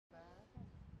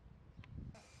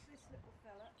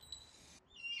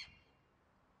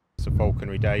It's a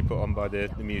falconry day put on by the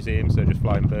museum, so just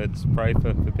flying birds of prey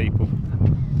for people.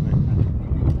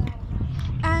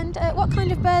 And what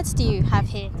kind of birds do you have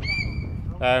here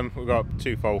today? We've got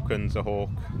 2 falcons, a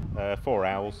hawk, 4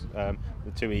 owls, the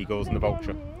 2 eagles and the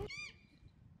vulture.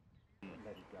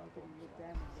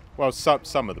 Well,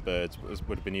 some of the birds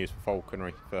would have been used for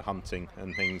falconry, for hunting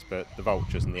and things, but the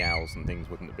vultures and the owls and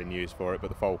things wouldn't have been used for it, but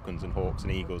the falcons and hawks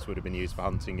and eagles would have been used for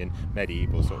hunting in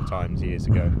medieval sort of times years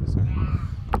ago. So.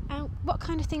 What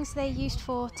kind of things are they used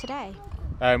for today?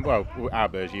 Well, our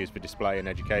birds are used for display and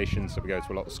education, so we go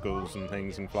to a lot of schools and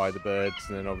things and fly the birds,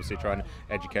 and then obviously try and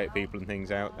educate people and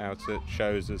things out at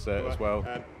shows as well.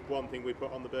 One thing we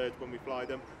put on the birds when we fly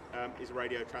them is a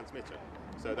radio transmitter,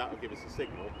 so that will give us a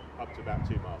signal up to about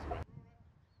 2 miles away.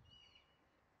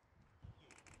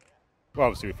 Well,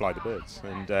 obviously we fly the birds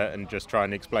and just try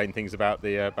and explain things about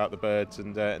the birds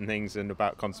and things, and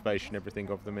about conservation, everything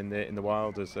of them in the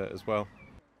wild as well.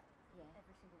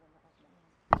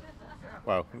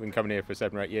 Well, we've been coming here for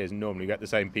 7 or 8 years, and normally we get the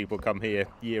same people come here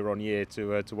year on year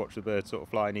to watch the birds sort of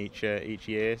flying each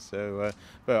year. So,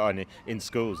 but in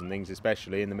schools and things,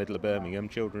 especially in the middle of Birmingham,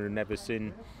 children have never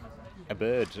seen a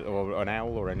bird or an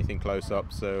owl or anything close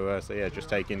up. So yeah, just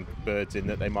taking birds in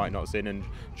that they might not have seen and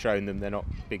showing them they're not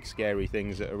big scary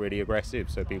things that are really aggressive.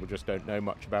 So people just don't know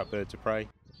much about birds of prey.